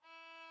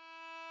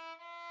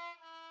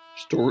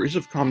Stories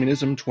of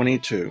Communism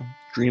 22,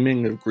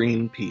 Dreaming of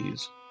Green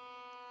Peas.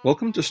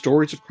 Welcome to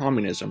Stories of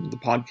Communism, the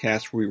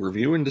podcast where we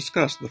review and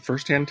discuss the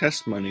first-hand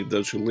testimony of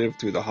those who lived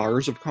through the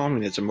horrors of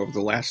communism over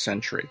the last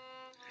century.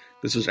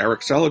 This is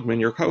Eric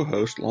Seligman, your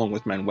co-host, along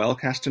with Manuel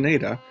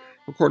Castaneda,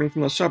 recording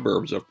from the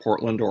suburbs of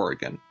Portland,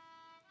 Oregon.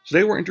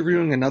 Today we're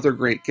interviewing another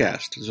great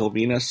guest,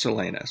 Zilvinas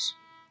Salenis.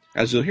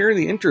 As you'll hear in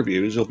the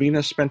interview,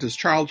 Zilvinas spent his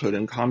childhood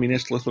in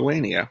communist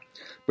Lithuania,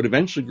 but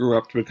eventually grew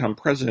up to become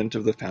president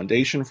of the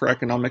Foundation for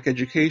Economic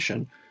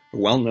Education, a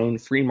well-known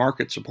free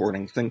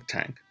market-supporting think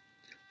tank.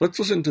 Let's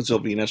listen to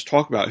Zilvinas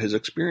talk about his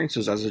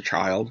experiences as a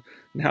child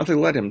and how they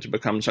led him to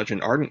become such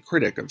an ardent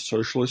critic of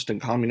socialist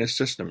and communist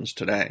systems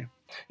today.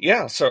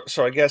 Yeah, so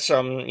I guess,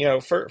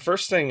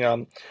 first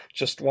thing,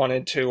 just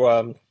wanted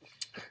to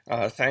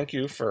thank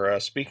you for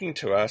speaking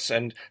to us.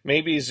 And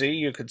maybe, Z,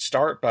 you could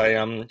start by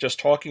just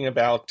talking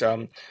about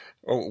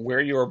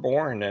where you were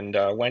born and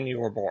when you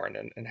were born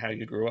and how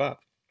you grew up.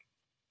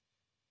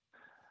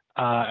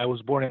 I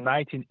was born in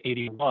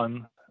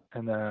 1981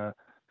 in the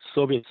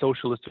Soviet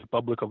Socialist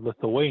Republic of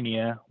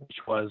Lithuania, which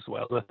was,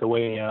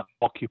 Lithuania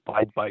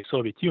occupied by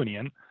Soviet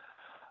Union.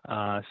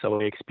 So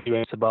I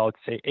experienced about,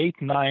 say, 8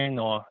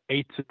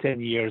 to 10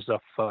 years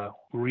of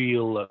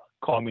real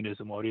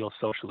communism or real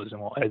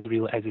socialism, or as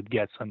real as it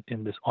gets on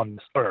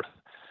this earth.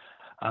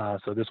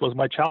 So this was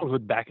my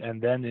childhood back,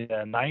 and then in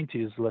the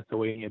 90s,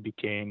 Lithuania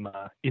became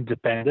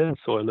independent.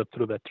 So I lived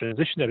through that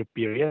transitionary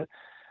period.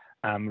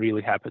 I'm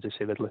really happy to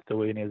say that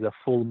Lithuania is a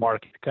full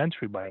market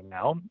country by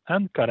now,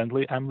 and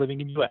currently I'm living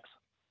in the U.S.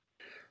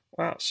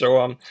 Wow.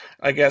 So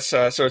I guess,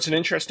 so it's an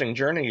interesting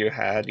journey you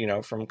had,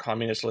 from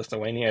communist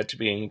Lithuania to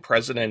being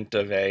president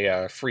of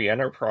a free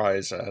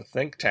enterprise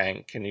think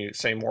tank. Can you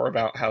say more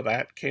about how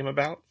that came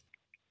about?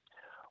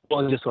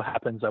 Well, it just so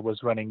happens I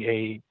was running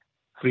a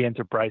free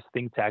enterprise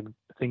think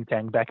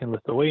tank back in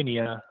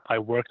Lithuania. I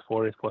worked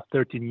for it for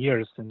 13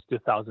 years since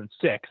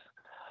 2006.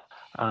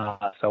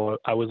 So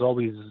I've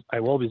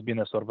always been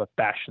a sort of a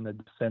passionate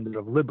defender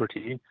of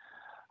liberty.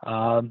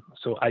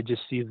 So I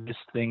just see this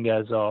thing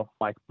as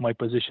my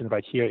position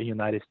right here in the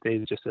United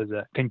States, just as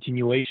a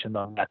continuation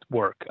of that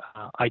work.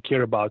 I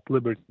care about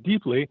liberty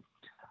deeply.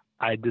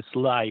 I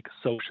dislike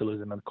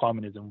socialism and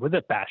communism with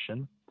a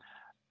passion.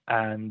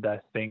 And I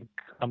think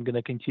I'm going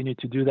to continue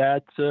to do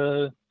that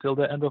till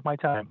the end of my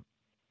time.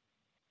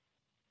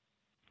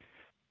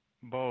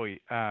 Boy,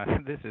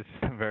 this is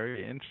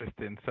very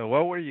interesting. So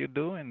what were you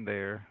doing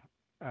there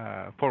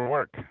for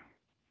work?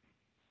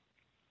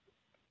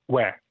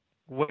 Where?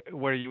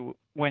 Were you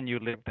when you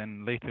lived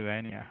in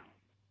Lithuania?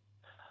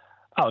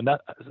 Oh,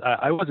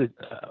 I was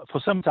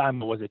for some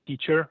time I was a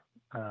teacher.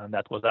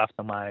 That was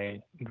after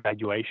my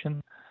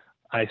graduation.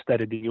 I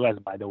studied in the U.S.,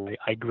 by the way.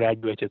 I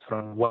graduated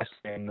from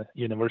Wesleyan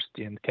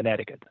University in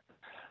Connecticut.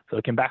 So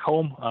I came back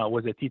home,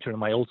 was a teacher in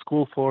my old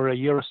school for a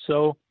year or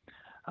so.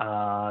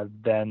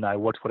 Then I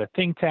worked for a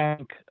think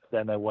tank.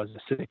 Then I was a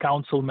city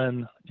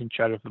councilman in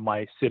charge of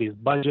my city's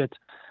budget.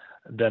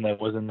 Then I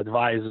was an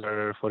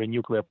advisor for a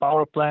nuclear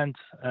power plant.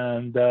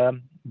 And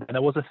then I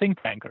was a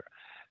think tanker.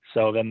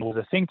 So then I was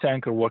a think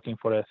tanker working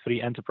for a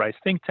free enterprise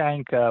think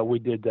tank. We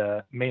did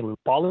mainly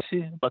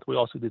policy, but we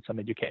also did some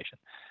education.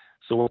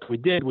 So what we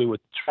did, we would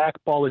track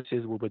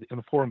policies, we would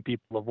inform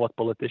people of what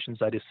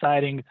politicians are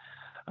deciding,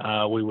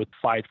 we would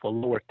fight for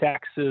lower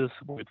taxes,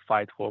 we would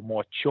fight for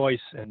more choice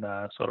in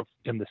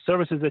in the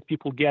services that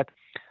people get,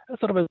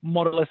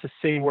 more or less the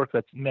same work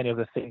that many of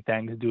the think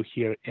tanks do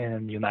here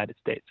in the United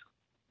States.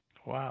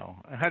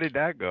 Wow. How did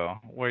that go?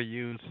 Were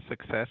you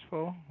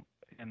successful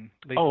in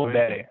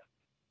Lithuania?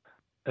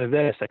 Oh,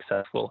 very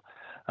successful.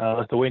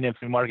 Lithuanian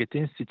Free Market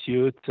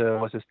Institute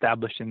was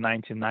established in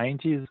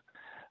 1990s.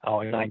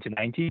 In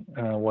 1990,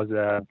 was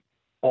a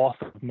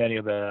author of many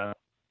of the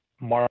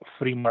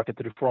free market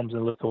reforms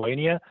in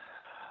Lithuania.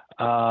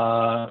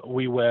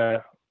 We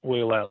were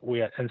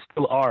and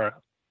still are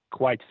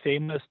quite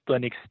famous to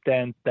an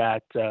extent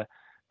that I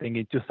think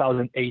in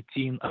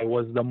 2018 I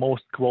was the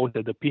most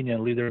quoted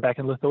opinion leader back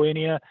in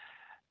Lithuania,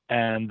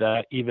 and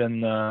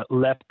even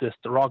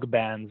leftist rock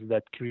bands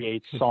that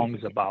create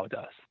songs about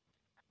us.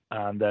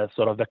 And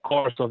the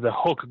chorus of the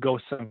hook goes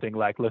something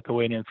like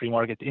Lithuanian Free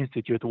Market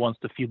Institute wants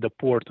to feed the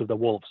poor to the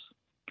wolves.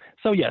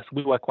 So yes,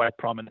 we were quite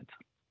prominent.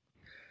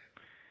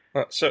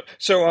 So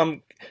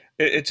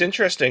it's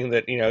interesting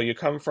that, you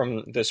come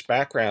from this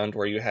background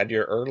where you had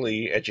your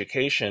early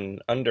education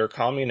under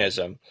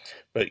communism,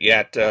 but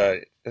yet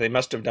they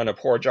must have done a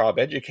poor job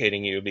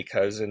educating you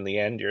because in the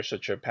end you're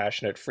such a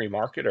passionate free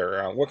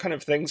marketer. What kind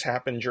of things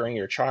happened during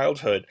your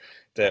childhood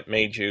that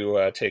made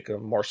you take a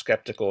more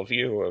skeptical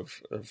view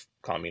of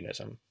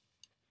communism?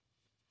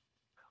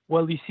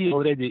 Well, you see,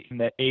 already in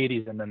the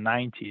 80s and the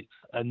 90s,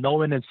 no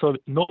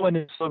one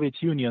in Soviet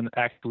Union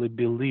actually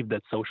believed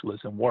that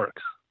socialism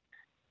works.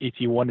 If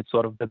you wanted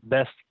the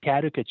best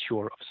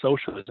caricature of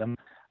socialism,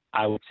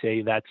 I would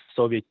say that's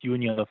Soviet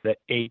Union of the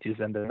 80s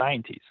and the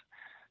 90s.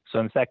 So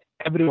in fact,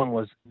 everyone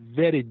was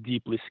very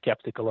deeply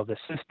skeptical of the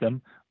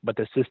system, but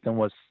the system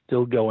was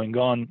still going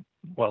on,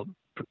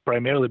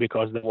 primarily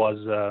because there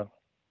was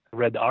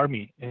Red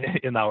Army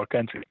in our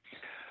country.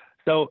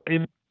 So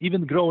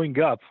even growing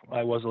up,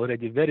 I was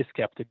already very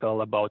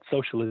skeptical about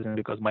socialism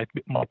because my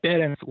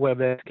parents were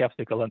very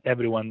skeptical, and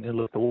everyone in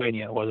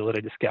Lithuania was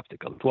already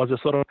skeptical. It was a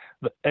sort of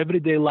the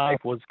everyday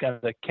life was kind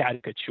of a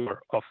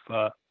caricature of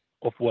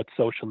what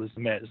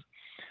socialism is.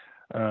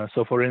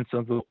 So, for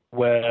instance,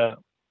 where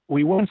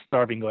we weren't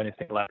starving or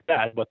anything like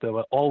that, but there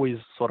were always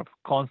sort of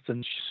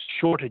constant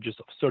shortages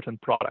of certain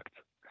products.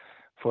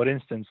 For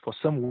instance, for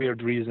some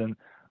weird reason,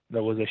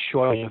 there was a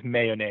shortage of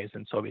mayonnaise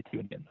in Soviet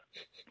Union.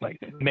 Like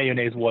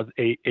mayonnaise was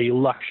a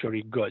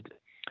luxury good.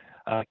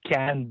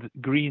 Canned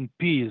green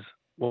peas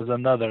was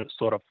another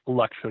sort of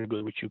luxury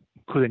good which you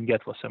couldn't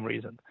get for some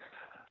reason.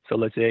 So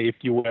let's say if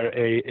you were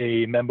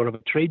a member of a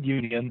trade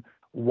union,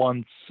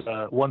 once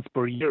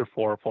per year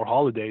for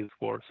holidays,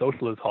 for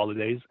socialist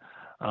holidays,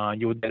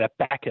 you would get a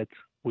packet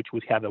which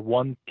would have a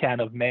 1 can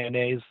of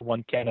mayonnaise,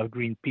 1 can of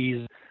green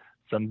peas,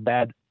 some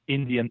bad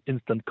Indian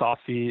instant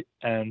coffee,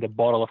 and a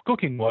bottle of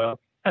cooking oil,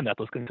 and that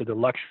was considered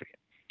luxury.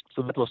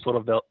 So that was sort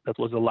of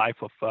the life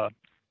of a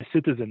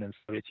citizen in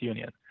Soviet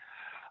Union.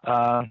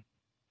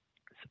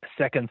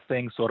 Second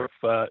thing, sort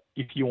of,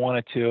 if you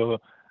wanted to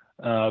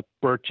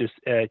purchase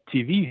a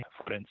TV,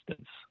 for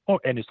instance, or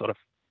any sort of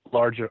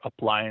larger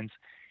appliance,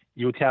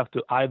 you would have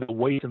to either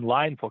wait in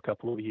line for a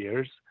couple of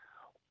years,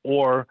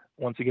 or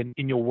once again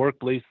in your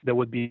workplace there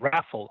would be a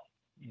raffle.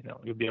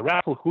 It'd be a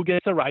raffle. Who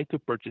gets a right to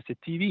purchase a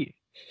TV?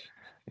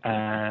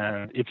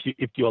 And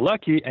if you're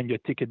lucky and your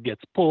ticket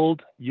gets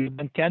pulled, you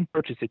then can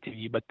purchase a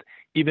TV. But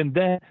even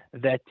then,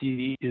 that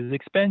TV is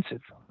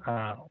expensive.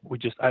 I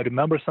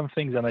remember some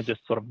things, and I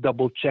just sort of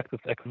double checked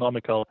with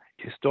economical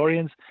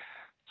historians.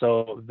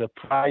 So the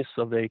price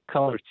of a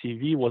color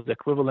TV was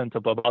equivalent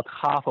of about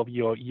half of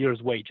your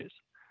year's wages.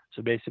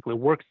 So basically,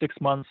 work 6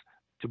 months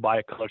to buy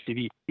a color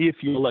TV if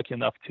you're lucky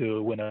enough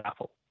to win a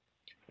raffle.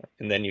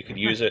 And then you could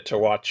use it to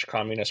watch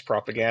communist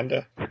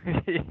propaganda.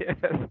 Yes.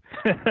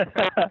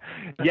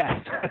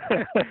 Yes.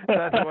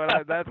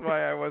 That's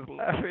why I was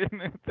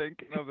laughing and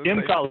thinking of the in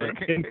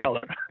same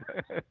color.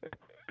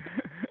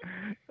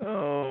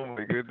 Oh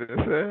my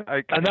goodness!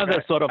 I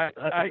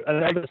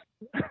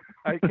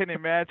can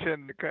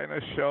imagine the kind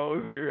of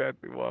shows you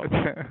had to watch.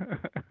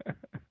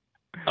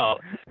 Oh,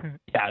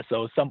 yeah.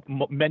 So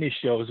many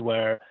shows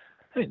where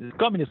the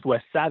communists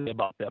were savvy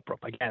about their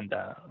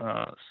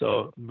propaganda.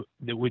 So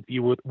we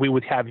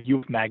would have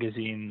youth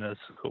magazines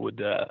who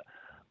would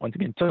once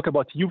again talk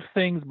about youth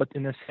things, but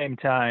in the same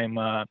time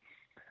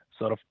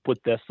sort of put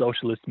their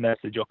socialist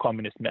message or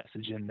communist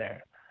message in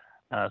there.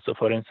 So,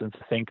 for instance,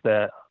 I think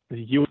the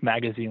youth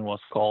magazine was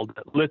called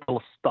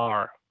Little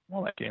Star.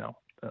 Well,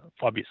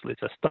 obviously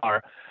it's a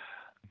star,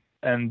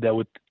 and they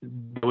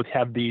would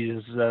have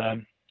these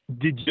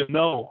did you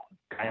know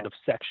kind of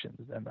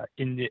sections, and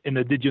in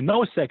the did you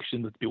know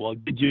section would be, well,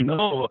 did you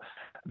know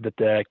that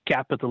the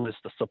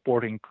capitalists are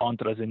supporting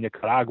Contras in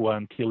Nicaragua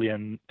and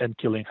killing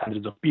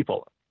hundreds of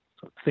people,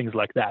 so things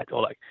like that,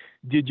 or like,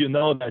 did you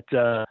know that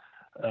there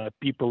are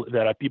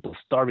people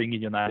starving in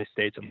the United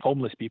States and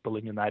homeless people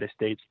in the United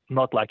States,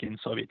 not like in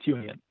Soviet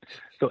Union.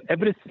 So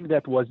everything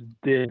that was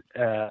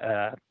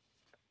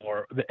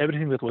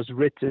everything that was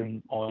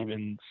written or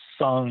even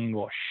sung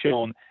or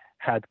shown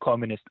had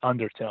communist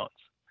undertones.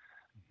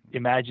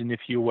 Imagine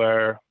if you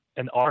were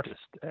an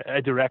artist, a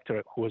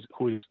director who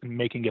is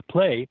making a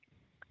play.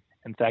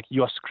 In fact,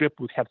 your script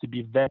would have to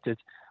be vetted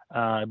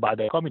by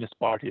the Communist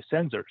Party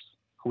censors,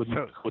 who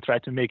would try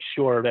to make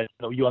sure that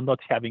you are not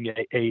having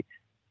a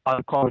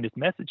uncommunist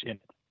message in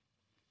it.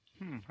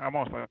 I'm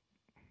also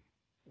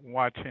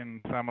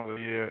watching some of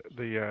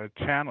the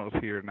channels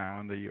here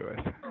now in the U.S.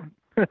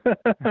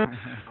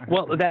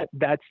 Well,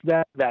 that's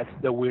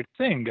the weird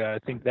thing. I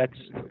think that's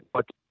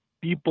what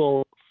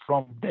people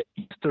from the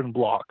Eastern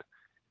Bloc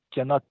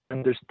cannot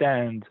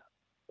understand,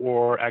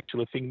 or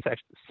actually think that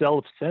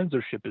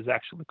self-censorship is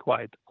actually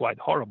quite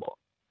horrible.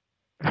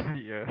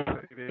 Yes,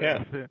 it is.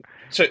 Yeah.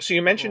 So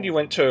you mentioned you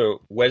went to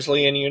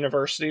Wesleyan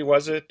University,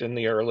 was it, in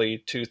the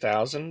early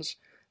 2000s?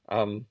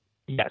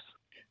 Yes.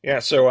 Yeah.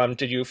 So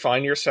did you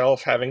find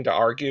yourself having to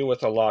argue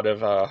with a lot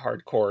of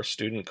hardcore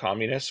student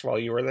communists while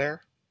you were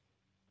there?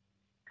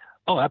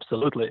 Oh,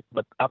 absolutely.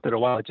 But after a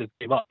while, I just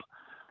gave up.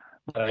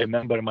 I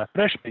remember my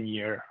freshman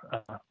year,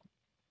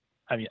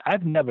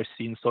 I've never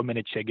seen so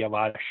many Che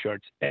Guevara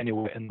shirts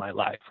anywhere in my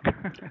life.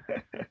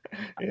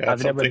 Yeah,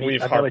 something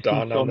we've harped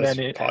on this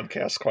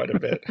podcast quite a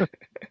bit.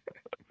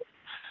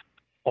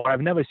 Or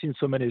I've never seen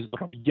so many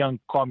young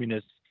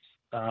communists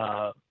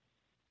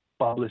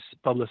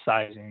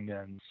publicizing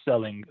and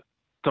selling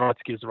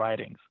Trotsky's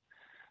writings.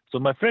 So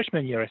my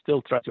freshman year, I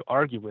still tried to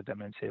argue with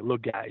them and say,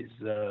 look, guys,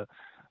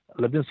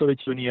 lived in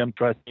Soviet Union,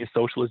 trust me,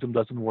 socialism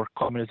doesn't work,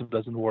 communism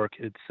doesn't work.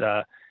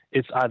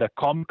 It's either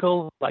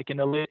comical, like in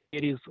the late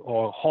 80s,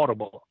 or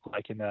horrible,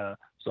 like in the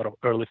sort of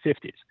early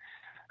 50s.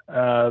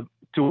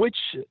 To which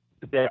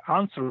their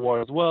answer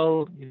was,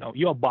 well,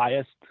 you're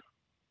biased.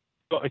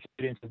 Your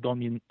experiences don't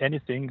mean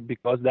anything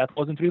because that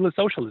wasn't really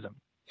socialism.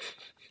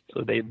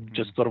 So they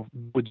just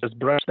would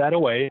brush that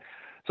away.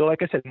 So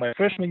like I said, my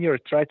freshman year, I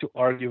tried to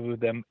argue with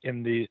them.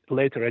 In the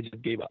later, I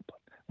just gave up.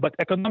 But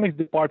economics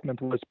department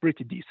was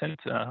pretty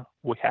decent.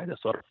 We had a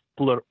sort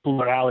of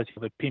plurality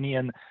of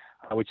opinion.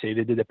 I would say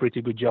they did a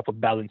pretty good job of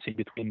balancing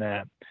between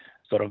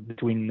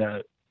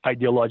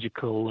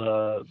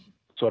ideological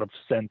sort of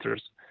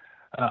centers.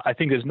 I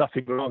think there's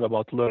nothing wrong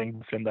about learning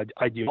different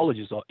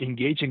ideologies or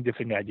engaging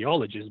different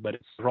ideologies, but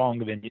it is wrong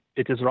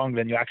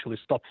when you actually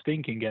stop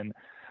thinking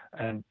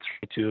and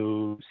try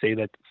to say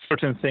that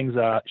certain things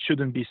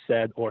shouldn't be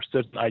said or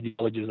certain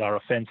ideologies are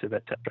offensive,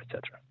 etc.,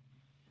 etc.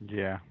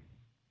 Yeah.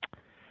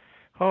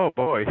 Oh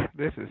boy,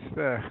 this is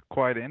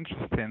quite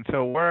interesting.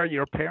 So, where are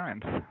your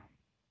parents?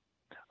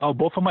 Oh,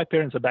 both of my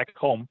parents are back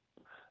home,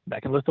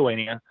 back in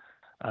Lithuania.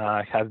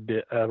 Have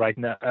been right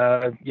now.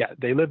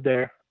 They live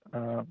there.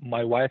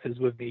 My wife is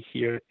with me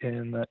here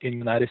in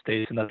United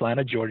States, in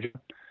Atlanta, Georgia.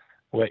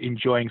 We're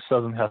enjoying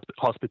southern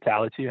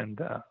hospitality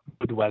and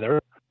good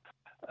weather.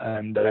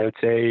 And I would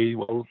say,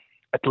 well,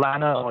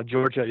 Atlanta or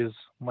Georgia is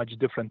much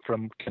different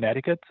from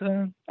Connecticut.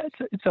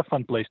 It's a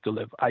fun place to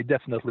live. I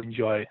definitely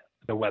enjoy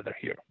the weather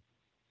here.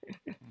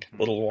 A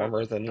little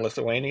warmer than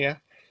Lithuania.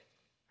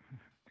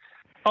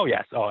 Oh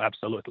yes, oh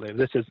absolutely.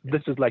 This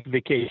is like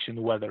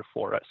vacation weather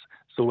for us.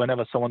 So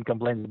whenever someone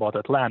complains about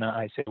Atlanta,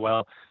 I say,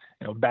 well,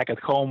 back at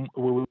home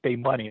we will pay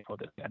money for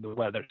this kind of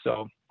weather.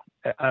 So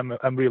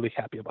I'm really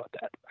happy about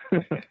that.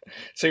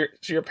 So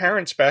your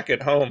parents back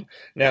at home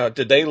now,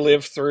 did they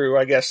live through,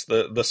 I guess,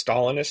 the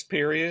Stalinist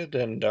period,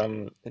 and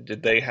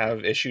did they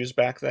have issues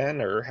back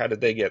then, or how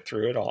did they get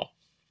through it all?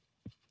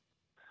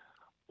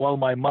 Well,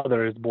 my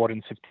mother is born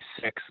in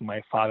 56,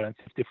 my father in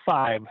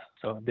 55,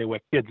 so they were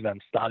kids when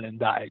Stalin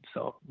died,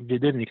 so they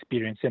didn't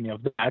experience any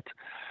of that.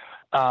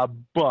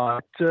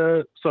 But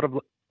sort of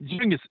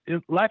during his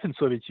life in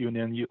Soviet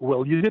Union,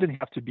 you didn't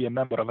have to be a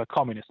member of a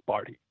communist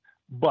party.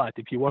 But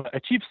if you want to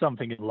achieve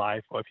something in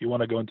life, or if you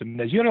want to go into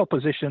managerial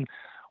position,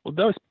 well,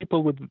 those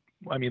people would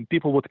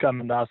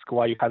come and ask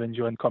why you haven't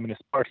joined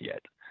Communist Party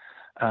yet.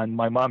 And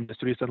my mom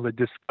just recently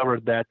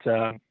discovered that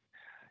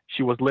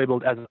she was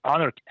labeled as an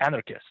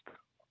anarchist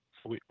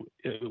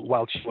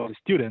while she was a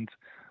student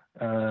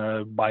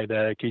by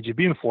the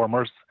KGB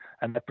informers,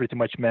 and that pretty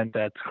much meant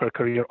that her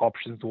career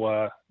options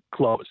were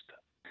closed.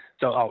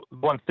 So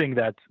one thing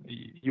that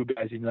you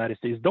guys in the United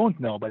States don't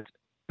know, but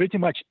pretty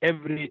much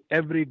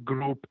every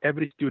group,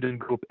 every student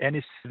group,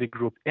 any civic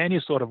group, any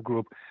sort of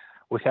group,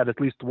 we had at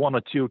least one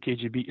or two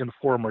KGB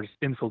informers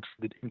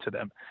infiltrated into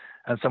them,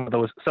 and some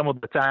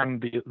of the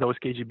time those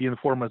KGB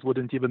informers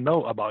wouldn't even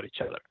know about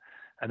each other.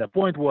 And the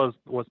point was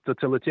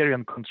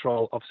totalitarian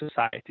control of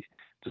society,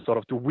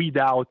 to weed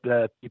out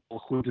the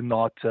people who do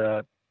not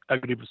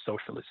agree with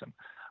socialism,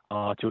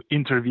 to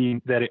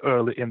intervene very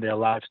early in their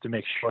lives to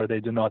make sure they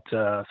do not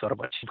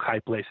achieve high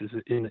places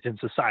in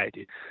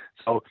society.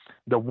 So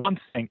the one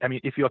thing,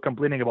 if you're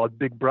complaining about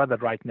Big Brother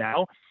right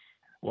now,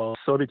 well,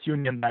 Soviet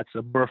Union, that's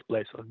a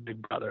birthplace of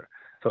Big Brother.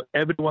 So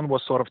everyone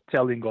was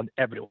telling on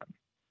everyone.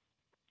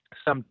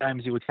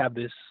 Sometimes you would have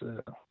this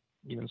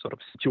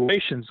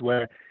situations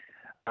where,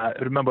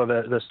 remember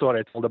the story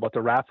I told about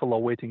the raffle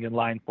or waiting in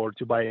line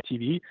to buy a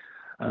TV.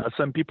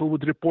 Some people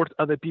would report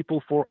other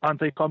people for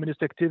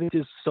anti-communist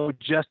activities, so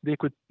just they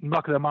could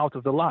knock them out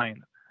of the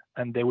line,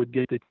 and they would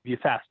get the TV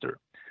faster.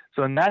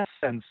 So in that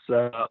sense,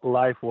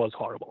 life was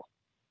horrible.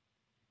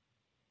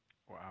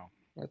 Wow,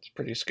 that's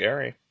pretty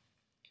scary.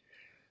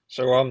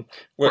 So, I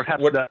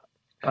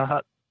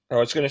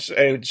was going to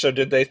say, so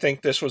did they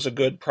think this was a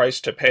good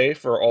price to pay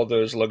for all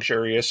those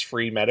luxurious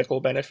free medical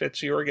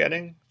benefits you were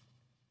getting?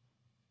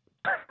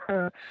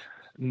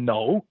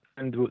 No,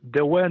 and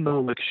there were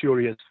no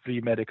luxurious free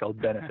medical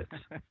benefits,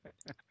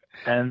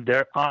 and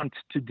there aren't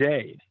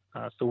today.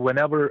 So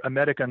whenever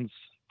Americans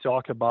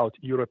talk about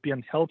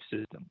European health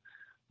system,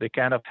 they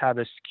kind of have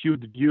a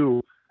skewed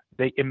view.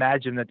 They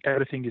imagine that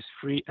everything is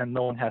free and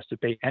no one has to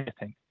pay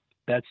anything.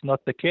 That's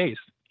not the case.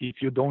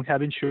 If you don't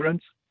have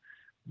insurance,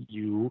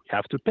 you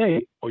have to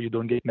pay or you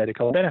don't get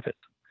medical benefits.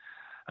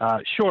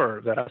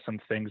 Sure, there are some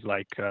things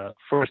like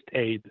first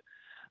aid,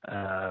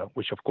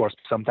 which of course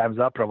sometimes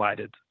are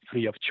provided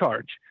free of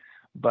charge.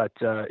 But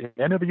in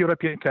many of the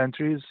European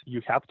countries,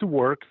 you have to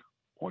work,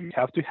 or you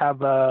have to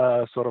have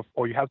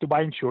or you have to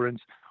buy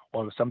insurance,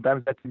 or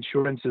sometimes that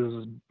insurance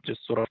is just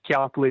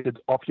calculated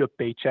off your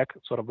paycheck,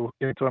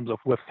 in terms of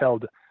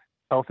withheld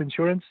health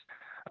insurance.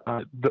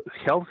 The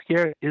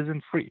healthcare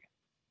isn't free,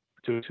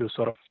 to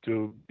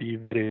be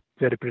very,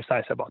 very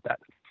precise about that.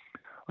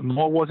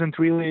 Nor wasn't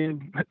really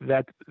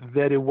that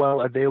very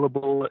well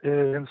available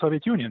in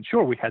Soviet Union.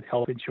 Sure, we had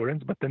health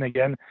insurance, but then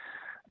again,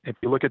 if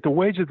you look at the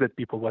wages that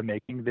people were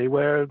making, they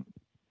were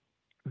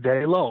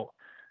very low.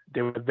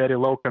 They were very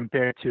low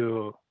compared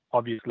to,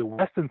 obviously,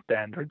 Western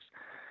standards.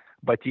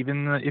 But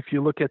even if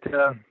you look at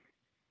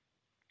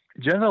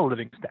general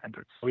living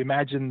standards, so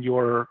imagine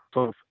your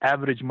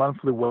average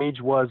monthly wage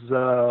was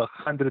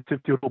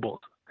 150 rubles.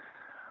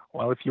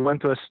 Well, if you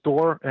went to a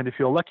store and if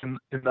you're lucky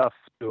enough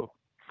to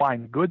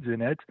find goods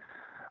in it,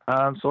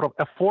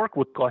 a fork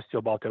would cost you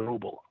about a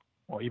ruble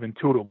or even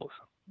 2 rubles.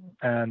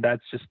 And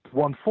that's just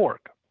one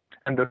fork.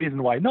 And the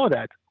reason why I know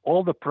that,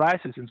 all the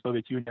prices in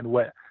Soviet Union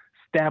were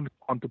stamped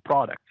onto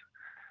products.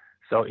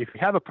 So if you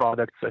have a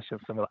product such as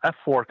a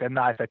fork, a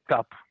knife, a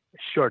cup, a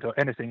shirt, or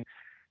anything,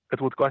 it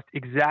would cost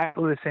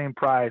exactly the same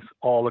price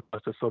all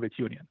across the Soviet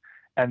Union.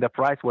 And the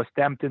price was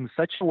stamped in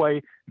such a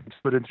way that you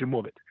couldn't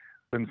remove it.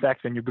 In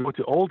fact, when you go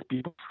to old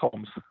people's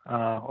homes,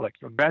 like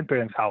your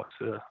grandparents' house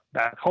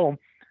back home,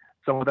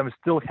 some of them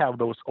still have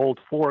those old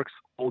forks,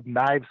 old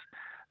knives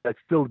that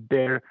still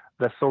bear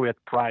the Soviet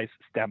price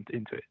stamped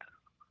into it.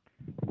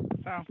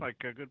 Sounds like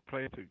a good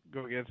place to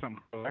go get some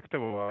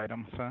collectible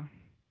items, huh?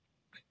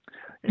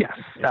 Yes,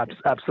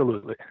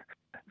 absolutely.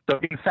 So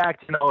in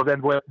fact,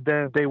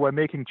 then they were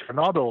making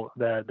Chernobyl,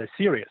 the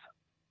series.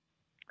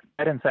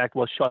 That in fact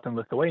was shot in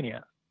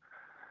Lithuania.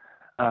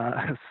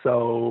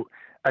 So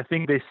I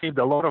think they saved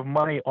a lot of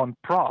money on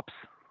props,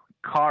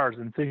 cars,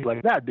 and things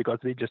like that because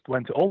they just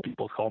went to old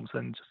people's homes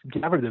and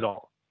just gathered it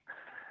all.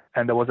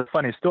 And there was a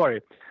funny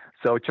story.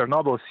 So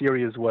Chernobyl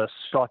series was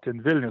shot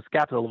in Vilnius,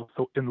 capital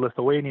in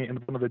Lithuania, in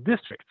one of the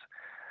districts.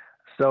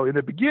 So in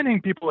the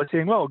beginning, people were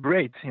saying, well,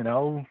 great,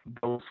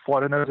 those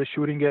foreigners are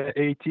shooting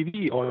a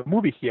TV or a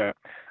movie here.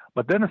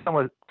 But then some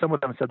of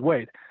them said,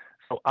 wait,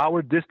 so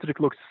our district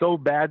looks so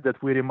bad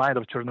that we remind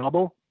of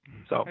Chernobyl?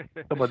 So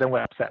some of them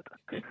were upset.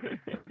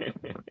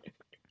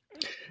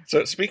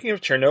 So speaking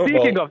of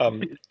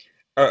Chernobyl,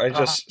 I was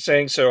just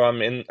saying. So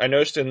I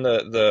noticed in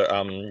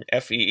the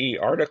FEE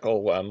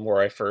article where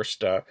I first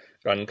got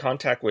in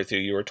contact with you,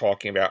 you were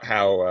talking about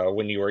how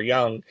when you were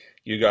young,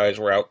 you guys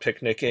were out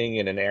picnicking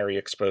in an area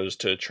exposed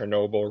to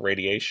Chernobyl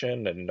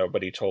radiation, and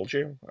nobody told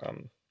you.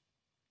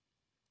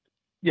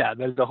 Yeah,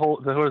 that's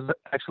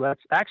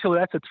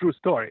a true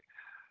story.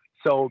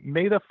 So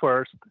May the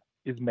 1st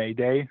is May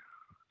Day,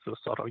 so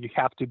sort of you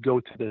have to go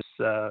to this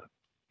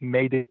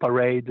May Day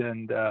parade,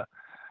 and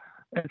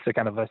it's a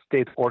kind of a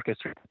state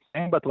orchestra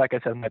thing. But like I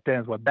said, my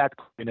parents were bad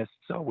communists,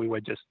 so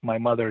my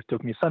mother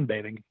took me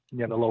sunbathing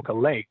near the local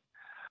lake.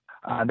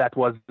 That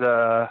was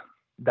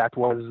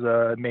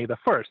May the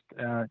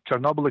 1st.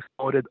 Chernobyl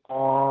exploded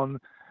on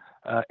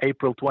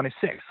April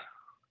 26th,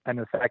 and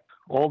in fact,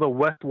 all the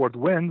westward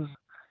winds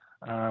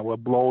were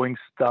blowing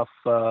stuff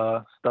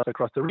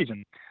across the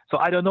region. So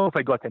I don't know if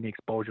I got any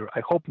exposure.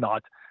 I hope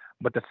not.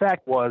 But the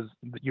fact was,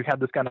 you had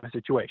this kind of a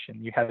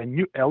situation. You had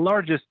a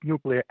largest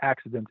nuclear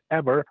accident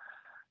ever,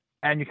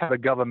 and you have a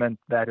government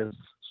that is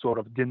sort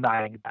of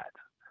denying that,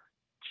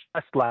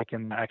 just like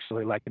in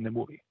the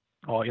movie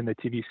or in the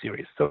TV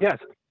series. So yes,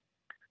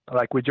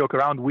 like we joke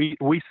around, we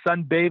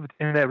sunbathed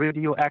in a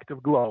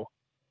radioactive glow.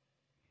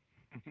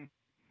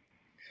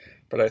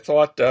 But I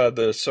thought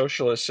the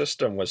socialist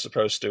system was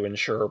supposed to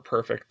ensure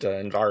perfect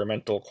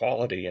environmental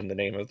quality in the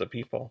name of the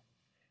people.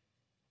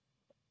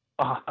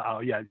 Oh,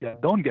 yeah,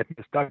 don't get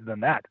me started on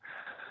that.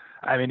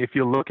 I mean, if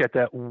you look at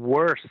the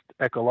worst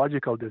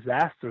ecological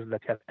disasters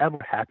that have ever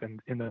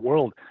happened in the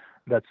world,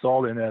 that's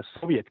all in a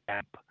Soviet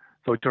camp.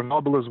 So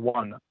Chernobyl is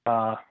one.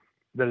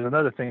 There's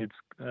another thing.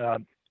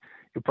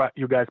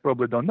 You guys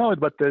probably don't know it,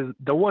 but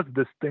there was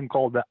this thing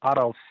called the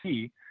Aral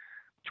Sea,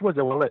 which was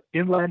an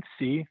inland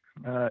sea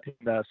in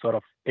the sort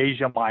of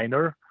Asia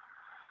Minor,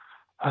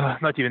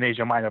 not even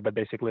Asia Minor, but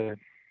basically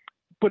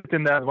put it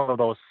in one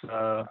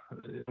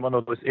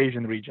of those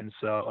Asian regions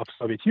of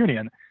Soviet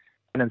Union.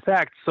 And in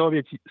fact,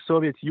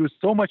 Soviets used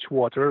so much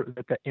water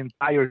that the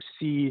entire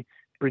sea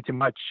pretty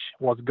much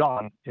was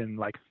gone in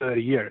like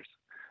 30 years.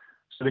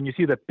 So when you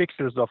see the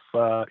pictures of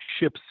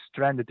ships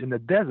stranded in the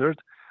desert,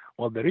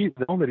 well, the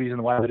only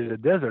reason why there is a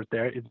desert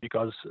there is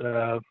because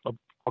of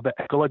the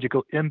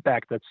ecological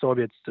impact that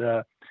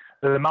the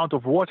amount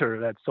of water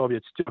that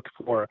Soviets took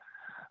for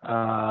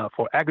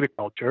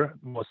agriculture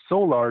was so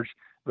large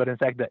that in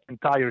fact the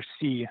entire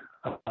sea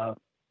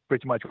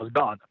pretty much was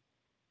gone.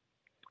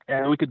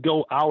 And we could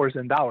go hours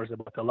and hours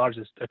about the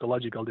largest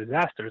ecological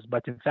disasters,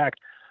 but in fact,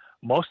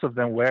 most of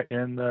them were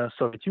in the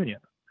Soviet Union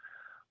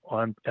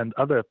and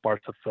other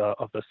parts of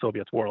the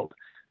Soviet world.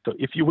 So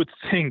if you would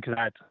think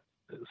that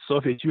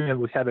Soviet Union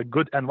would have a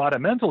good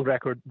environmental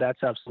record,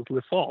 that's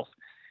absolutely false.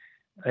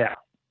 Yeah.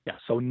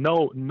 So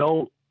no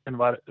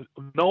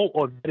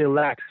or very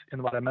lax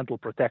environmental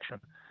protection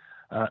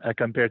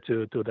compared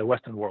to the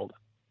Western world.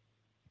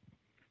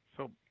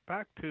 So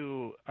back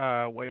to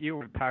what you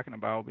were talking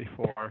about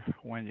before,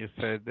 when you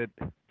said that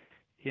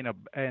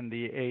in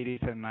the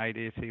 80s and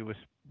 90s, it was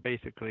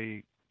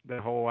basically the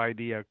whole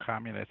idea of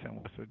communism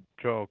was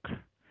a joke.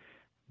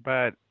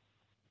 But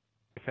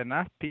if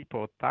enough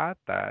people thought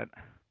that,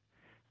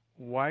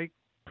 why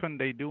couldn't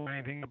they do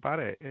anything about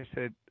it? Is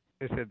it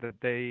that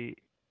they,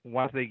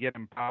 once they get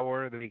in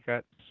power, they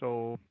got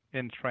so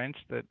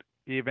entrenched that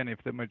even if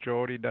the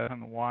majority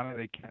doesn't want it,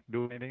 they can't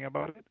do anything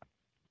about it?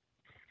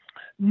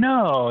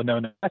 No.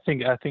 I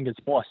think it's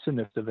more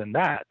sinister than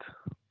that.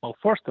 Well,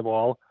 first of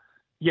all,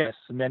 yes,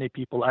 many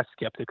people are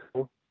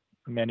skeptical.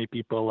 Many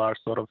people are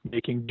sort of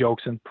making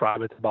jokes in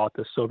private about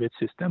the Soviet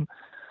system,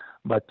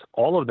 but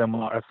all of them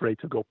are afraid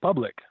to go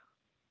public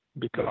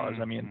because,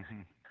 I mean,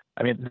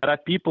 there are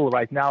people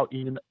right now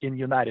in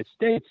United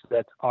States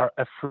that are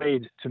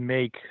afraid to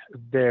make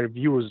their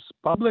views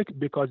public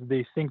because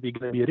they think they're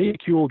going to be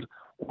ridiculed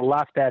or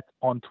laughed at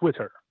on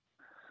Twitter.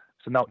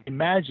 So now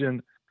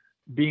imagine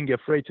being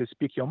afraid to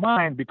speak your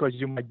mind because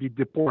you might be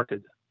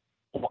deported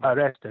or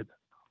arrested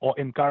or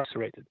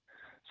incarcerated.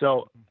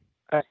 So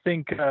I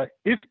think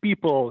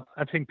people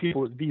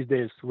these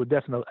days would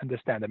definitely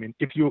understand. I mean,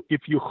 if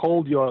you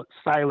hold your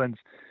silence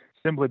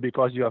simply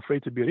because you're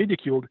afraid to be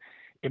ridiculed,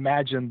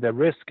 imagine the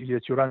risk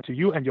that you run to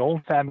you and your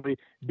own family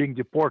being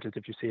deported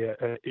if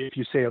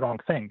you say a wrong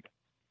thing.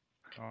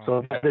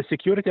 So the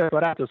security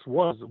apparatus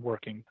was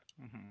working.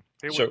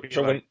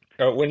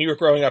 When you were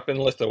growing up in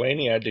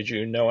Lithuania, did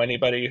you know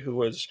anybody who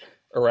was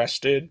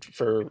arrested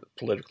for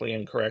politically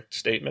incorrect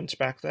statements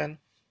back then?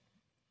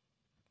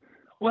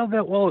 Well,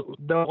 there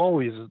were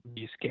always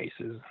these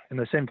cases. In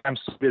the same time,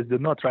 Soviets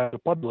did not try to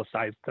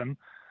publicize them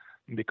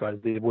because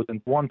they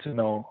wouldn't want to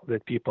know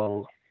that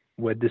people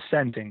were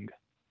dissenting.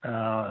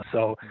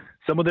 So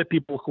some of the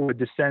people who were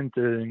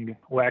dissenting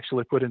were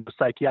actually put into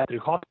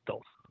psychiatric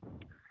hospitals.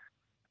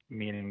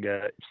 Meaning,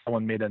 if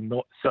someone made a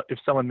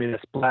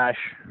splash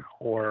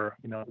or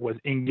was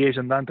engaged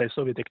in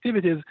anti-Soviet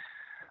activities,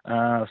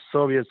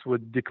 Soviets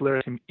would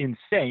declare him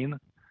insane,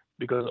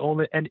 because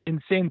only an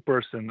insane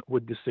person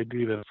would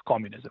disagree with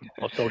communism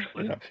or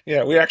socialism.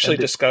 Yeah, we actually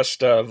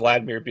discussed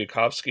Vladimir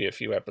Bukovsky a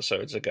few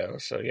episodes ago.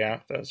 So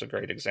yeah, that was a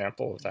great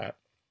example of that.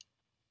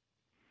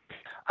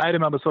 I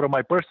remember sort of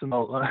my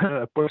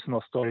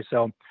personal story.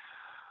 So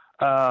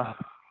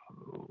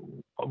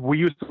we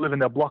used to live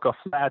in a block of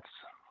flats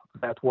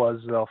that was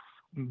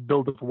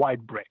built of white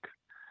brick.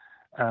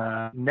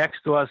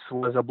 Next to us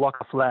was a block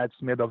of flats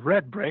made of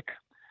red brick,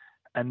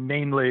 and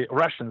mainly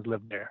Russians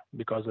lived there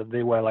because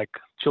they were like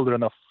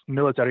children of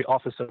military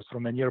officers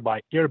from a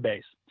nearby air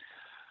base.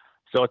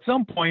 So at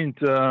some point,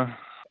 so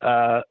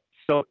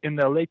in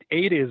the late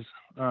 80s,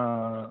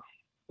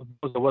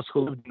 those of us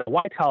who lived in the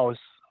White House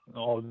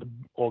or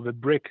the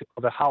brick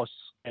of the house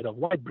made of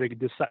white brick,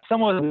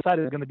 someone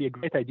decided it's going to be a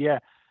great idea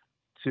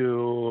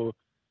to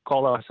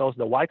call ourselves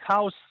the White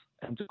House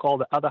and to call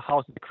the other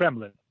house the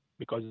Kremlin,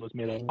 because it was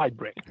made of white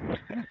brick.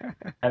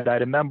 And I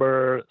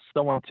remember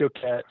someone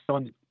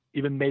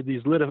even made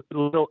these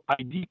little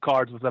ID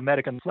cards with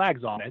American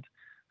flags on it,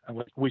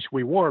 which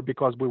we wore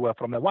because we were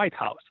from the White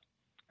House.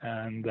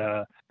 And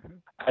I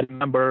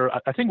remember,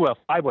 I think we were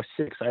 5 or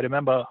 6. I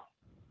remember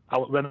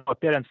when our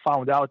parents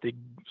found out, they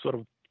sort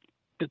of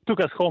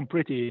took us home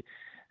pretty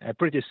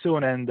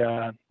soon and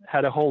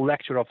had a whole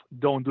lecture of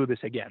don't do this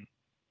again.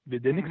 They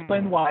didn't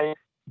explain why,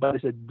 but they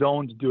said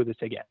don't do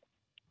this again.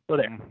 So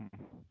there.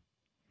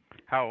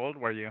 How old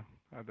were you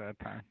at that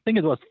time? I think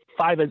it was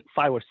 5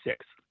 or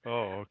 6.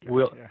 Oh,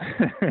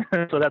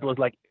 okay. So that was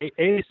like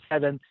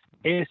 87,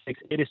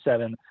 86,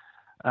 87.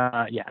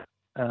 And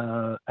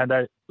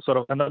I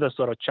another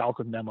sort of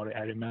childhood memory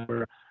I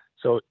remember.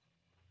 So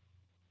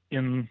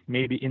in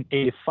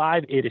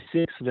 85,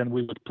 86, when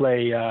we would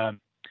play,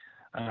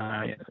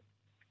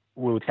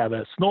 we would have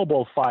a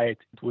snowball fight.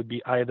 It would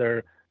be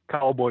either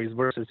Cowboys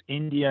versus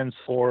Indians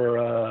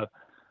or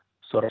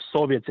sort of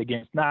Soviets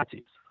against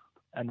Nazis.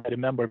 And I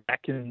remember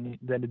back in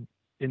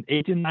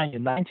 89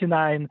 and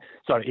 99,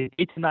 in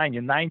 89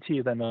 and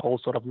 90, then the whole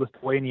sort of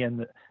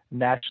Lithuanian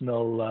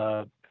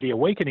national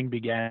reawakening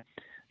began.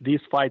 These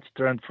fights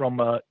turned from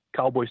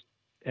Cowboys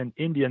and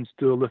Indians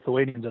to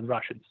Lithuanians and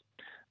Russians,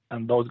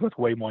 and those got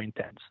way more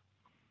intense.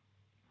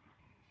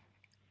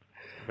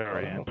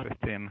 Very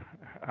interesting.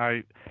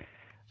 I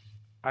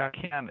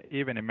can't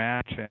even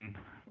imagine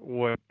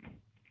what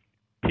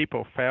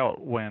people felt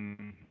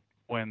when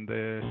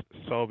the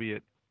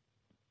Soviets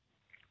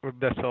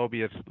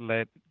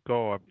let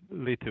go of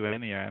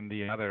Lithuania and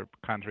the other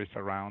countries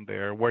around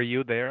there. Were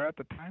you there at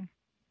the time?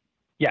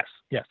 Yes,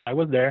 I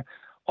was there.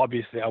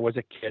 Obviously, I was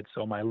a kid,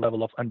 so my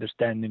level of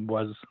understanding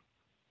was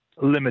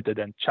limited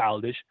and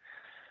childish.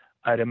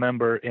 I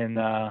remember in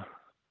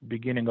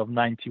beginning of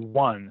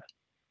 91,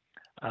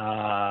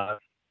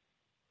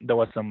 there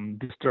was some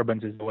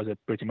disturbances. There was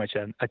pretty much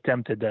an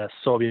attempted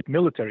Soviet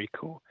military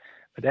coup.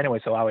 But anyway,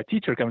 so our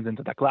teacher comes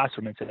into the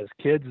classroom and says,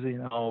 kids,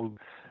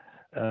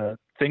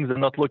 things are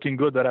not looking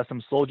good. There are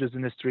some soldiers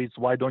in the streets.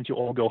 Why don't you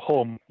all go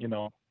home?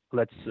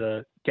 Let's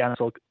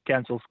cancel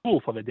school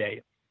for the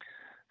day.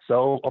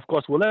 So, of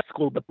course, we left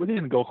school, but we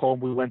didn't go home.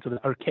 We went to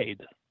the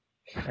arcade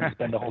and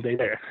spent the whole day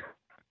there.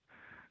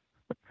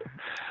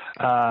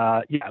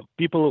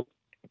 People,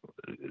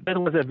 that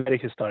was a very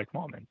historic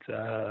moment.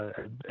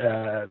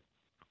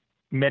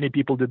 Many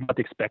people did not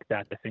expect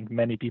that. I think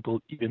many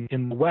people, even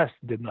in the West,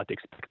 did not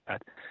expect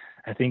that.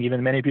 I think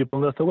even many people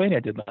in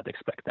Lithuania did not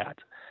expect that.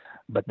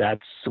 But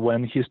that's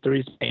when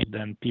history is made,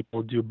 and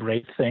people do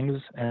brave things,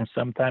 and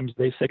sometimes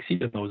they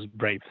succeed in those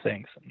brave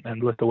things.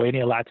 And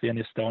Lithuania, Latvia,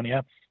 and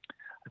Estonia,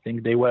 I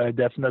think they were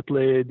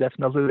definitely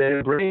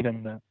very brave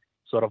in the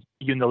sort of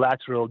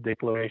unilateral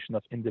declaration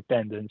of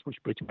independence,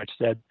 which pretty much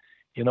said,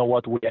 you know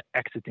what, we are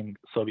exiting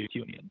Soviet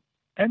Union.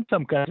 And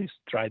some countries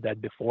tried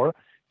that before.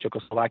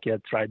 Czechoslovakia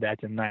tried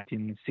that in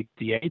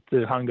 1968.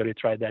 Hungary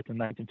tried that in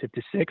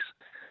 1956.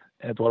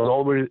 It was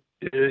always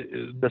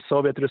the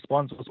Soviet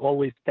response was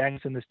always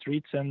tanks in the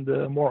streets and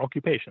more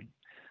occupation.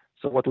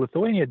 So what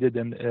Lithuania did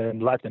in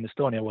Latvia and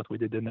Estonia, what we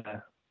did in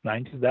the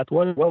 90s, that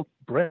was, well,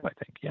 brave, I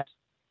think, yes.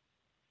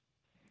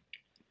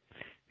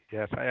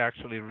 Yes, I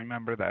actually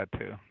remember that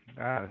too.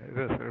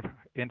 Those are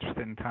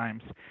interesting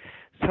times.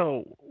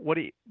 So, what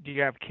do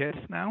you have kids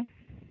now?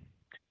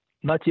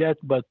 Not yet,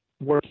 but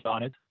working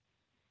on it.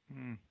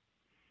 Hmm.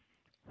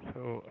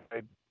 So,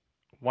 I'm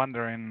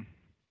wondering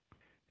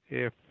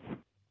if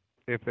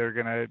they're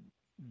gonna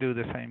do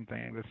the same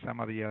thing with some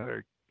of the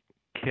other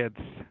kids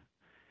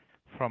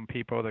from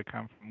people that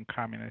come from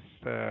communist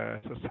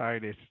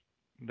societies.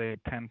 They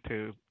tend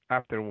to,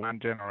 after one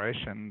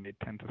generation, they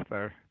tend to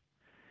start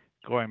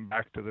going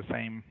back to the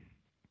same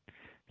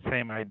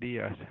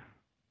ideas.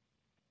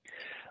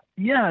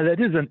 Yeah, that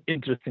is an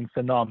interesting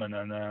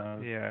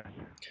phenomenon. Yeah.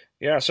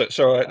 Yeah,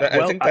 so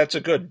I think that's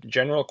a good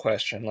general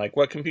question. Like,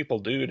 what can people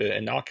do to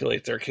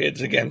inoculate their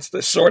kids against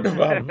this sort of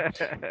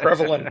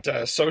prevalent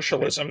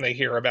socialism they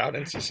hear about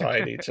in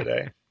society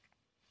today?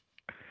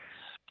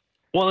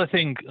 Well, I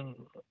think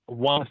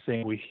one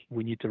thing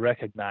we need to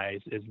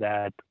recognize is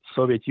that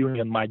Soviet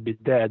Union might be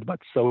dead, but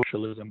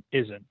socialism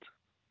isn't.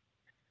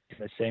 At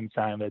the same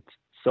time, that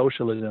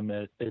socialism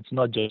it's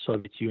not just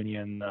Soviet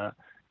Union.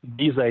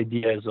 These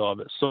ideas of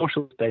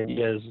socialist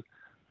ideas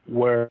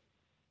were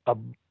all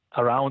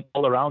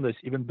around us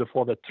even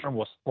before the term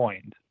was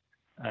coined.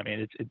 I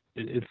mean,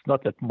 it's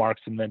not that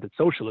Marx invented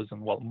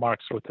socialism. Well,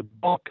 Marx wrote a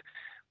book,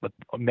 but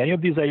many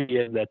of these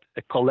ideas that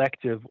a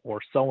collective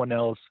or someone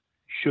else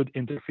should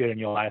interfere in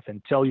your life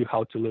and tell you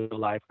how to live a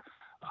life,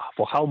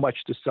 for how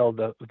much to sell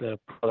the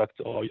product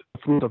or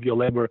fruit of your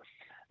labor,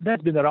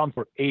 that's been around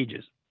for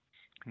ages.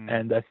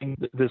 And I think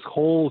this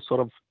whole sort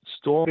of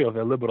story of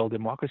a liberal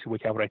democracy we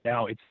have right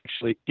now, it's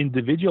actually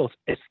individuals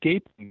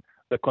escaping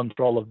the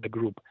control of the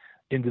group,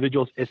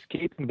 individuals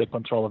escaping the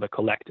control of the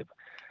collective.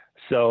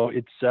 So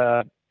it's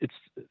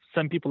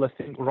some people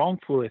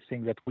wrongfully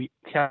think that we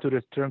have to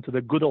return to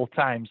the good old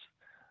times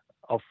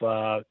of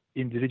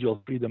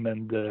individual freedom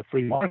and the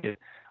free market.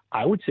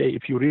 I would say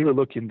if you really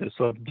look in the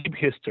sort of deep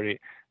history,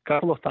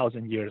 couple of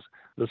thousand years,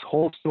 this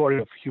whole story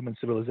of human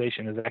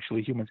civilization is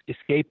actually humans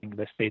escaping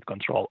the state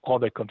control or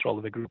the control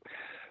of the group.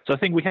 So I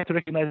think we have to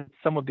recognize that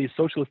some of these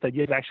socialist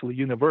ideas are actually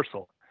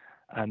universal,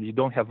 and you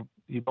don't have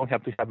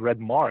to have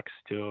read Marx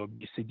to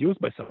be seduced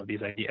by some of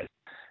these ideas.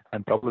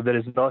 And probably there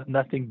is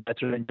nothing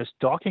better than just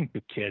talking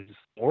to kids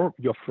or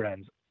your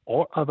friends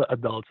or other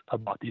adults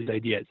about these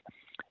ideas,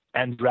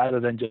 and rather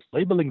than just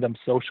labeling them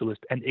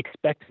socialist and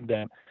expecting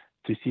them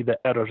to see the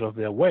errors of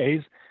their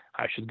ways,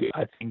 I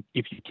think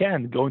if you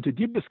can go into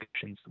deep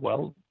discussions.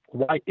 Well,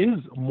 why is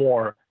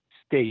more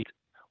state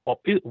or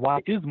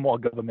why is more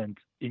government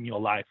in your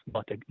life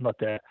not a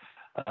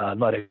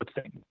good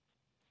thing?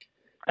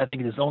 I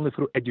think it is only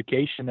through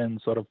education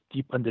and sort of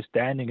deep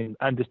understanding and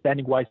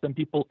understanding why some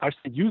people are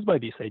seduced by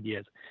these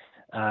ideas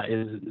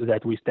is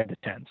that we stand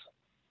a chance.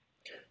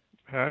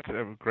 That's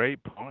a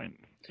great point.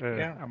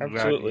 Yeah, I'm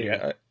absolutely.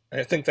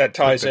 I think that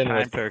ties in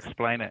with to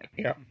explain it.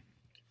 Yeah.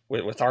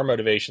 With our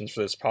motivations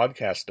for this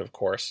podcast, of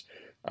course,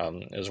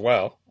 as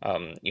well.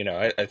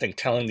 I think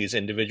telling these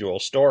individual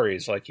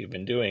stories like you've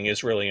been doing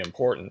is really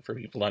important for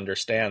people to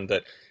understand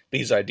that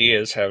these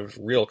ideas have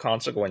real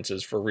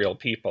consequences for real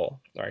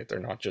people, right? They're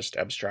not just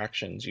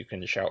abstractions you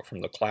can shout from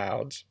the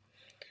clouds.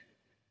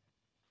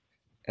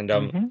 And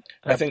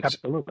I think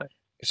absolutely.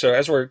 So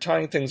as we're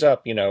tying things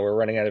up, we're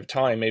running out of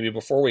time. Maybe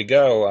before we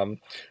go,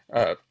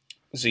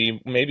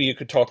 Z, maybe you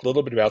could talk a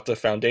little bit about the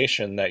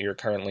foundation that you're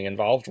currently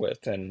involved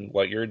with and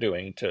what you're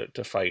doing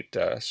to fight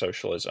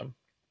socialism.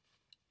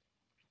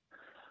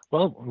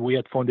 Well, we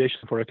at Foundation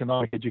for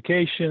Economic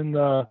Education,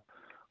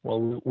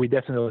 we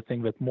definitely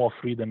think that more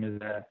freedom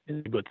is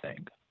a good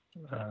thing.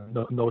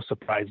 No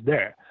surprise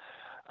there.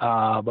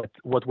 But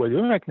what we're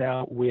doing right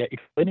now, we are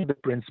explaining the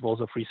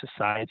principles of free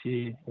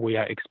society. We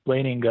are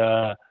explaining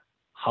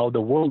how the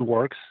world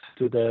works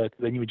to the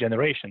new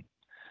generation.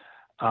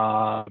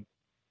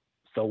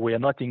 So we are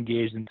not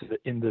engaged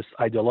in this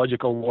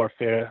ideological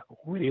warfare.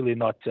 We're really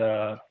not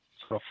sort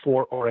of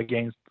for or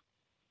against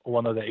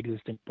one of the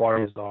existing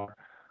parties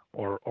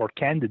or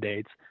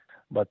candidates.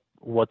 But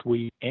what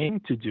we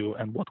aim to do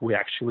and what we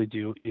actually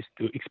do is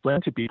to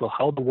explain to people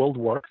how the world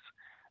works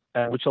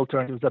and which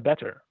alternatives are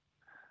better.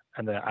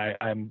 And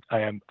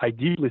I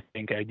deeply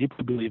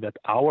believe that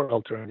our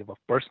alternative of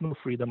personal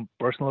freedom,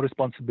 personal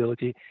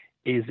responsibility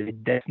is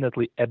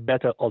definitely a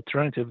better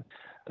alternative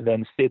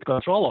than state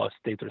control or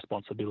state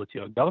responsibility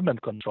or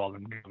government control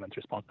and government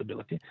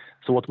responsibility.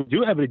 So what we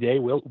do every day,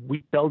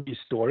 we tell these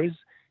stories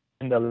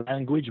in the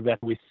language that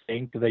we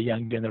think the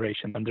young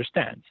generation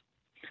understands.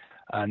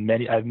 And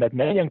I've met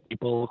many young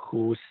people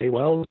who say,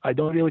 well, I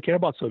don't really care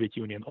about Soviet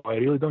Union, or I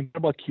really don't care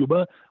about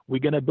Cuba. We're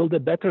going to build a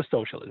better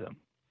socialism.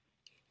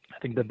 I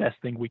think the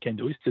best thing we can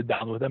do is sit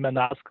down with them and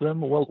ask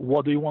them, well,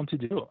 what do you want to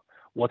do?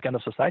 What kind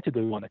of society do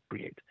you want to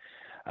create?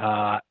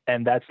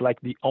 And that's like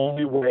the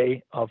only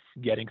way of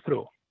getting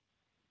through.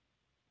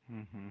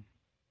 Mm-hmm.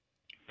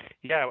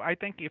 Yeah, I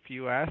think if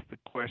you ask the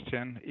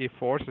question, it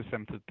forces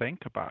them to think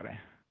about it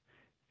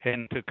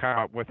and to come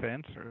up with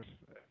answers.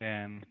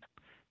 And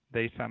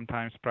they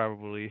sometimes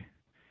probably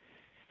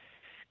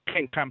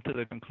can come to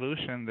the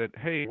conclusion that,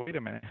 hey, wait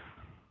a minute,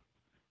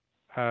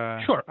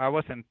 Sure.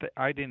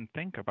 I didn't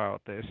think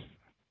about this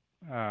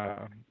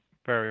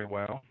very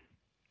well.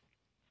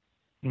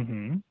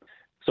 Mm-hmm.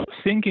 So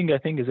thinking, I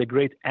think, is a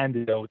great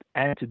antidote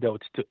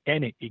to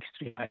any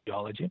extreme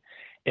ideology.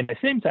 And at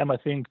the same time, I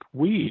think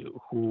we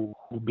who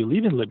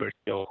believe in liberty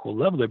or who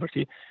love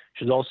liberty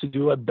should also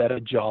do a better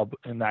job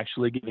in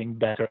actually giving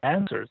better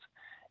answers.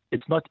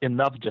 It's not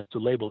enough just to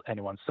label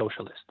anyone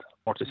socialist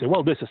or to say,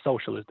 well, this is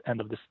socialist, end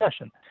of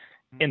discussion.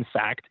 In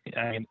fact,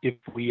 I mean, if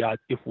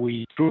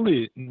we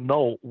truly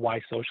know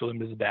why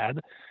socialism is bad,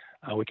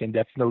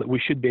 we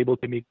should be able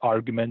to make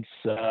arguments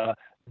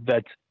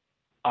that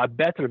are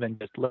better than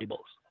just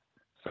labels.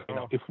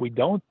 So, if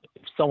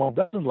someone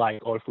doesn't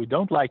like, or if we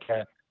don't like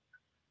a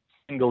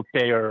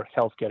single-payer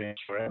healthcare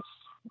insurance,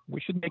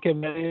 we should make a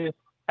very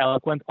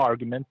eloquent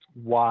argument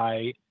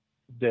why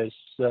this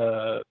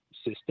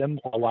system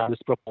or why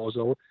this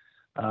proposal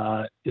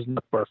is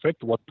not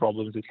perfect, what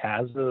problems it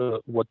has,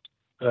 what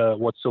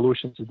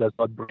solutions it does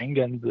not bring,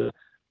 and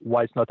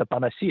why it's not a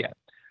panacea.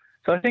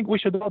 So I think we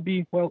should all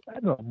be,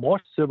 more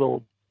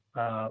civil,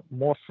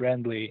 more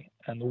friendly,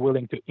 and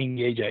willing to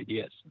engage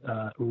ideas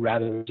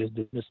rather than just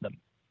dismiss them.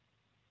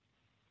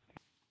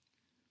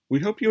 We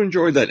hope you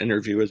enjoyed that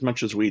interview as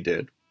much as we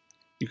did.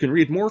 You can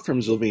read more from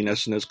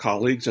Zilvinas and his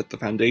colleagues at the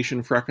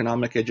Foundation for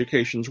Economic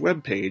Education's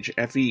webpage,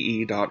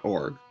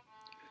 fee.org.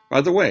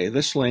 By the way,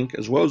 this link,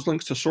 as well as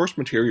links to source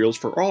materials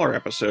for all our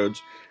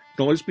episodes,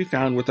 can always be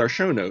found with our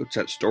show notes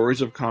at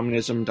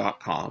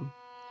storiesofcommunism.com.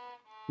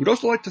 We'd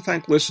also like to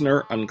thank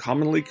listener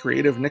Uncommonly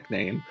Creative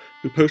Nickname,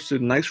 who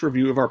posted a nice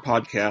review of our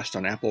podcast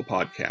on Apple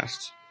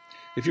Podcasts.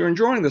 If you're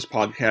enjoying this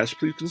podcast,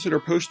 please consider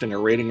posting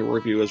or rating a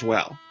review as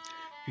well.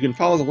 You can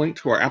follow the link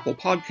to our Apple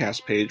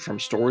Podcast page from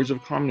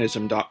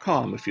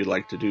storiesofcommunism.com if you'd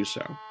like to do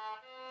so.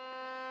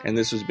 And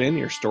this has been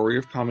your Story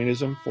of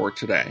Communism for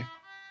today.